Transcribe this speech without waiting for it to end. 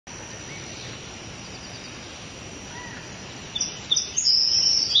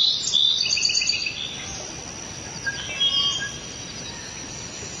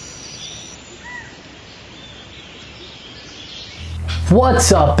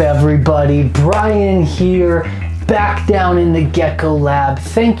What's up everybody, Brian here, back down in the Gecko Lab.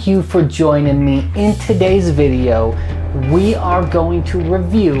 Thank you for joining me. In today's video, we are going to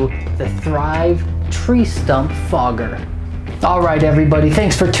review the Thrive Tree Stump Fogger. Alright everybody,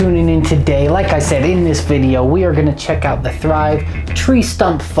 thanks for tuning in today. Like I said, in this video, we are going to check out the Thrive Tree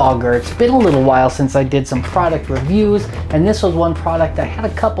Stump Fogger. It's been a little while since I did some product reviews, and this was one product I had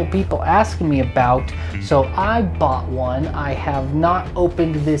a couple people asking me about, so I bought one. I have not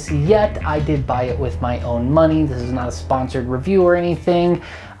opened this yet. I did buy it with my own money. This is not a sponsored review or anything.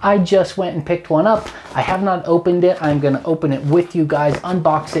 I just went and picked one up. I have not opened it. I'm going to open it with you guys,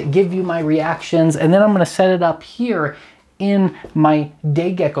 unbox it, give you my reactions, and then I'm going to set it up here in my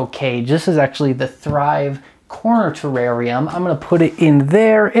day gecko cage. This is actually the Thrive corner terrarium. I'm gonna put it in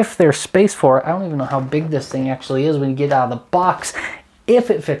there if there's space for it. I don't even know how big this thing actually is when you get out of the box. If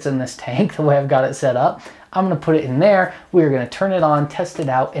it fits in this tank, the way I've got it set up, I'm gonna put it in there. We're gonna turn it on, test it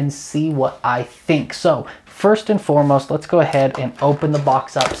out, and see what I think. So first and foremost, let's go ahead and open the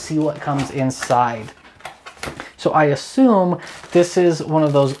box up, see what comes inside. So I assume this is one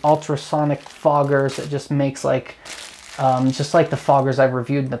of those ultrasonic foggers that just makes like just like the foggers I've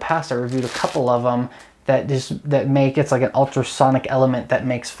reviewed in the past. I reviewed a couple of them that make, it's like an ultrasonic element that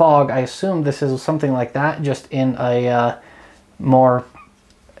makes fog. I assume this is something like that, just in a more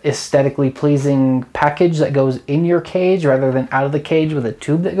aesthetically pleasing package that goes in your cage rather than out of the cage with a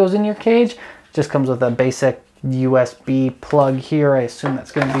tube that goes in your cage. Just comes with a basic USB plug here. I assume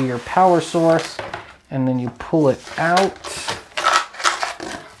that's going to be your power source, and then you pull it out.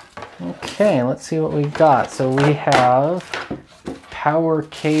 Okay, let's see what we got. So we have power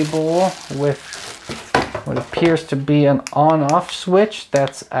cable with what appears to be an on-off switch.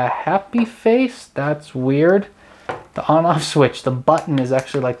 That's a happy face. That's weird. The on-off switch, the button is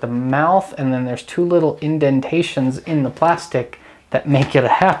actually like the mouth, and then there's two little indentations in the plastic that make it a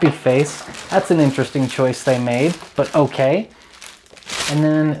happy face. That's an interesting choice they made, but okay. And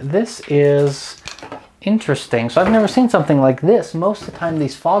then this is interesting. So I've never seen something like this. Most of the time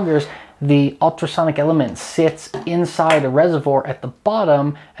these foggers, the ultrasonic element sits inside a reservoir at the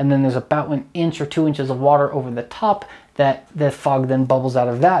bottom, and then there's about 1 inch or 2 inches of water over the top that the fog then bubbles out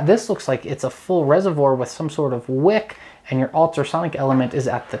of that. This looks like it's a full reservoir with some sort of wick, and your ultrasonic element is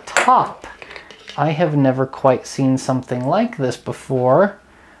at the top. I have never quite seen something like this before.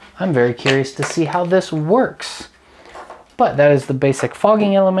 I'm very curious to see how this works. But that is the basic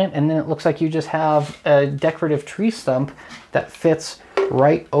fogging element, and then it looks like you just have a decorative tree stump that fits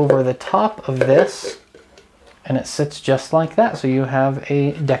right over the top of this, and it sits just like that. So you have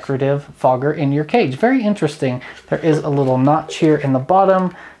a decorative fogger in your cage. Very interesting. There is a little notch here in the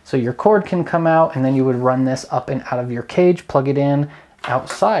bottom, so your cord can come out, and then you would run this up and out of your cage, plug it in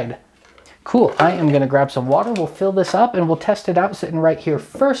outside. Cool. I am going to grab some water. We'll fill this up, and we'll test it out sitting right here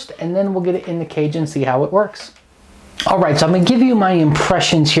first, and then we'll get it in the cage and see how it works. Alright, so I'm going to give you my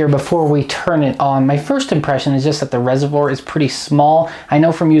impressions here before we turn it on. My first impression is just that the reservoir is pretty small. I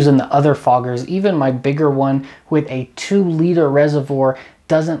know from using the other foggers, even my bigger one with a 2-liter reservoir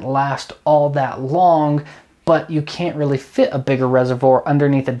doesn't last all that long, but you can't really fit a bigger reservoir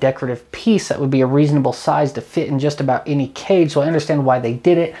underneath a decorative piece that would be a reasonable size to fit in just about any cage. So I understand why they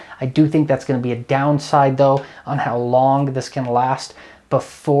did it. I do think that's going to be a downside though on how long this can last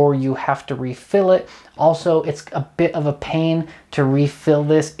before you have to refill it. Also, it's a bit of a pain to refill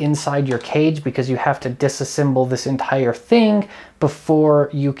this inside your cage because you have to disassemble this entire thing before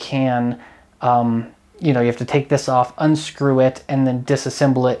you can, you have to take this off, unscrew it, and then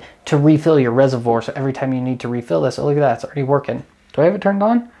disassemble it to refill your reservoir. So every time you need to refill this, oh look at that, it's already working. Do I have it turned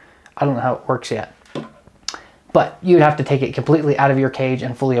on? I don't know how it works yet. But you'd have to take it completely out of your cage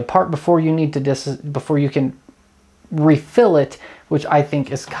and fully apart before you need to before you can refill it, which I think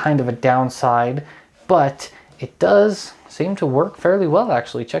is kind of a downside, but it does seem to work fairly well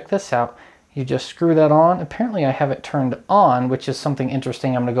actually. Check this out. You just screw that on. Apparently I have it turned on, which is something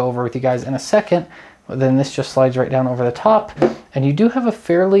interesting I'm going to go over with you guys in a second. But then this just slides right down over the top, and you do have a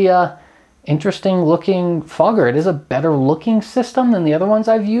fairly interesting looking fogger. It is a better looking system than the other ones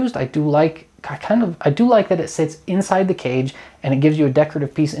I've used. I do like that it sits inside the cage and it gives you a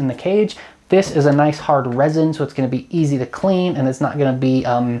decorative piece in the cage. This is a nice hard resin, so it's going to be easy to clean, and it's not going to be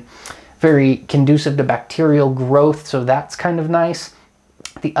very conducive to bacterial growth, so that's kind of nice.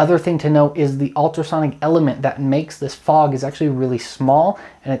 The other thing to note is the ultrasonic element that makes this fog is actually really small.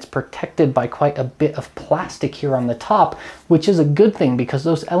 and it's protected by quite a bit of plastic here on the top, which is a good thing because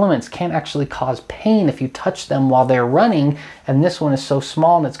those elements can actually cause pain if you touch them while they're running. And this one is so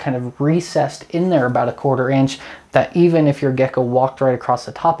small and it's kind of recessed in there about a 1/4 inch that even if your gecko walked right across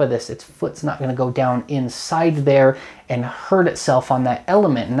the top of this, its foot's not going to go down inside there and hurt itself on that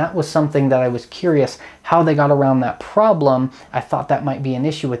element. And that was something that I was curious how they got around that problem. I thought that might be an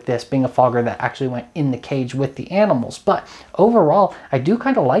issue with this being a fogger that actually went in the cage with the animals. But overall, I do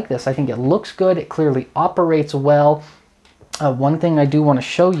kind of like this. I think it looks good. It clearly operates well. One thing I do want to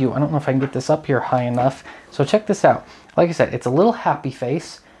show you, I don't know if I can get this up here high enough. So check this out. Like I said, it's a little happy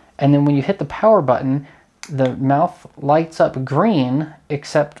face. And then when you hit the power button, the mouth lights up green,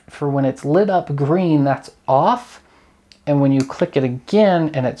 except for when it's lit up green, that's off. And when you click it again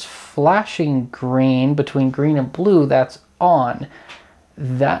and it's flashing green, between green and blue, that's on.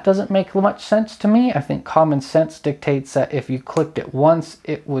 That doesn't make much sense to me. I think common sense dictates that if you clicked it once,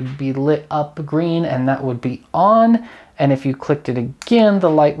 it would be lit up green and that would be on. And if you clicked it again,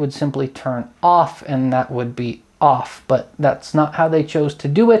 the light would simply turn off and that would be off. But that's not how they chose to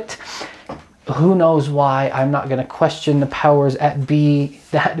do it. Who knows why? I'm not going to question the powers that be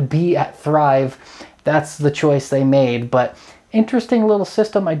at Thrive. That's the choice they made. But interesting little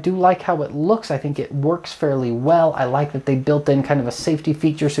system. I do like how it looks. I think it works fairly well. I like that they built in kind of a safety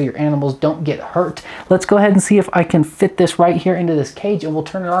feature so your animals don't get hurt. Let's go ahead and see if I can fit this right here into this cage, and we'll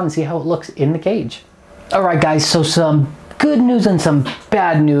turn it on and see how it looks in the cage. All right, guys, so some good news and some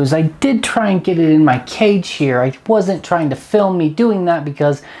bad news. I did try and get it in my cage here. I wasn't trying to film me doing that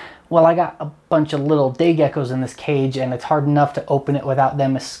because, well, I got a bunch of little day geckos in this cage and it's hard enough to open it without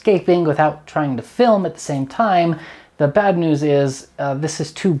them escaping, without trying to film at the same time. The bad news is this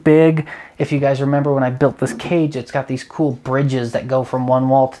is too big. If you guys remember when I built this cage, it's got these cool bridges that go from one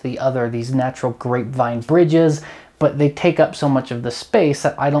wall to the other, these natural grapevine bridges, but they take up so much of the space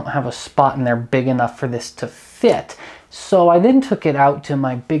that I don't have a spot in there big enough for this to fit. So I then took it out to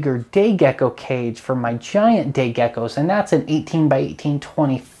my bigger day gecko cage for my giant day geckos, and that's an 18 by 18,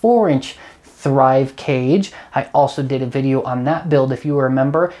 24-inch Thrive cage. I also did a video on that build if you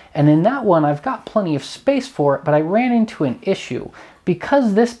remember, and in that one I've got plenty of space for it, but I ran into an issue.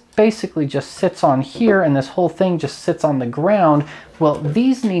 Because this basically just sits on here and this whole thing just sits on the ground, well,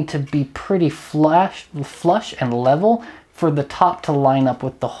 these need to be pretty flush and level for the top to line up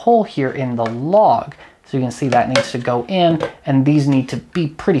with the hole here in the log. So you can see that needs to go in, and these need to be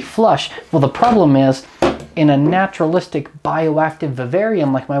pretty flush. Well, the problem is, in a naturalistic bioactive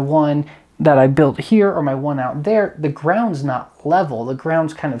vivarium like my one that I built here or my one out there, the ground's not level. The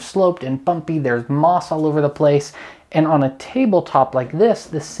ground's kind of sloped and bumpy. There's moss all over the place. And on a tabletop like this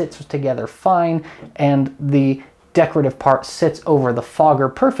sits together fine, and the decorative part sits over the fogger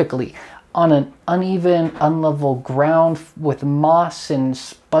perfectly. On an uneven, unlevel ground with moss and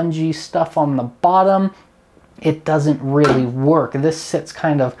spongy stuff on the bottom, it doesn't really work. This sits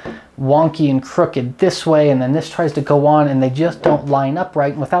kind of wonky and crooked this way, and then this tries to go on, and they just don't line up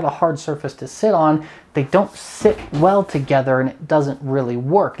right. And without a hard surface to sit on, they don't sit well together, and it doesn't really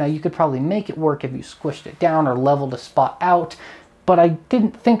work. Now, you could probably make it work if you squished it down or leveled a spot out, but I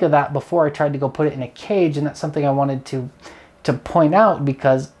didn't think of that before I tried to go put it in a cage, and that's something I wanted to point out,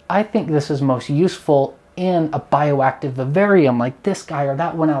 because I think this is most useful in a bioactive vivarium like this guy or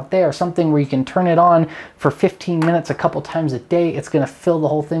that one out there, something where you can turn it on for 15 minutes a couple times a day. It's going to fill the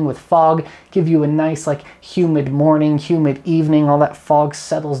whole thing with fog, give you a nice like humid morning, humid evening. All that fog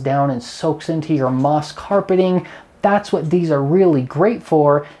settles down and soaks into your moss carpeting. That's what these are really great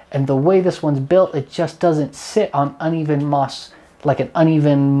for. And the way this one's built, it just doesn't sit on uneven moss, like an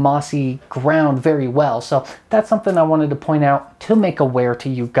uneven mossy ground, very well. So that's something I wanted to point out to make aware to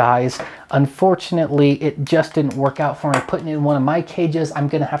you guys. Unfortunately, it just didn't work out for me putting it in one of my cages. I'm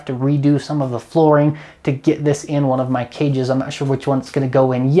gonna have to redo some of the flooring to get this in one of my cages. I'm not sure which one it's gonna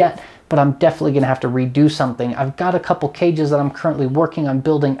go in yet, but I'm definitely gonna have to redo something. I've got a couple cages that I'm currently working on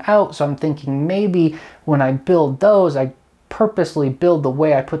building out, so I'm thinking maybe when I build those, I purposely build the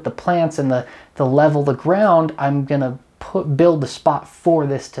way I put the plants and the level the ground. I'm gonna build the spot for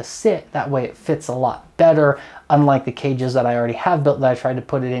this to sit. That way it fits a lot better. Unlike the cages that I already have built that I tried to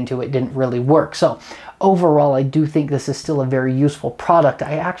put it into, it didn't really work. So overall, I do think this is still a very useful product.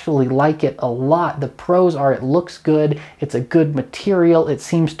 I actually like it a lot. The pros are it looks good, it's a good material, it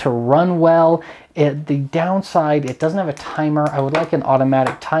seems to run well. The downside, it doesn't have a timer. I would like an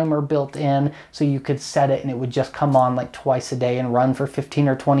automatic timer built in so you could set it and it would just come on like twice a day and run for 15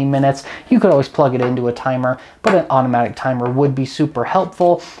 or 20 minutes. You could always plug it into a timer, but an automatic timer would be super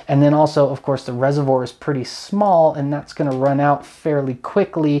helpful. And then also, of course, the reservoir is pretty small and that's going to run out fairly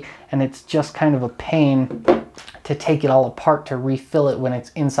quickly, and it's just kind of a pain to take it all apart to refill it when it's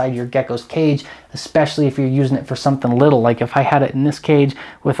inside your gecko's cage, especially if you're using it for something little. Like if I had it in this cage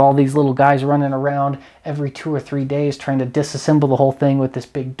with all these little guys running around every 2 or 3 days trying to disassemble the whole thing with this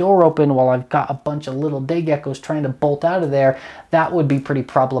big door open while I've got a bunch of little day geckos trying to bolt out of there, that would be pretty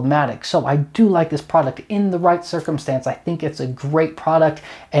problematic. So I do like this product in the right circumstance. I think it's a great product,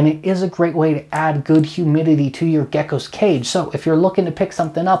 and it is a great way to add good humidity to your gecko's cage. So if you're looking to pick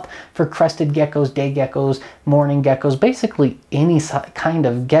something up for crested geckos, day geckos, morning geckos, basically any kind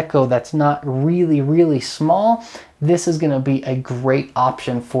of gecko that's not really small, this is going to be a great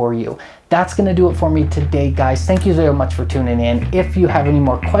option for you. That's going to do it for me today, guys. Thank you very much for tuning in. If you have any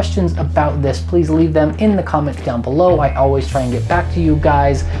more questions about this, please leave them in the comments down below. I always try and get back to you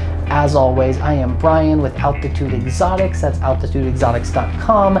guys. As always, I am Brian with Altitude Exotics. That's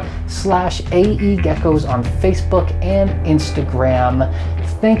altitudeexotics.com/AEGeckos on Facebook and Instagram.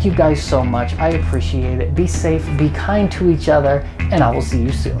 Thank you guys so much. I appreciate it. Be safe, be kind to each other, and I will see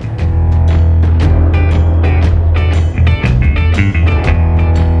you soon.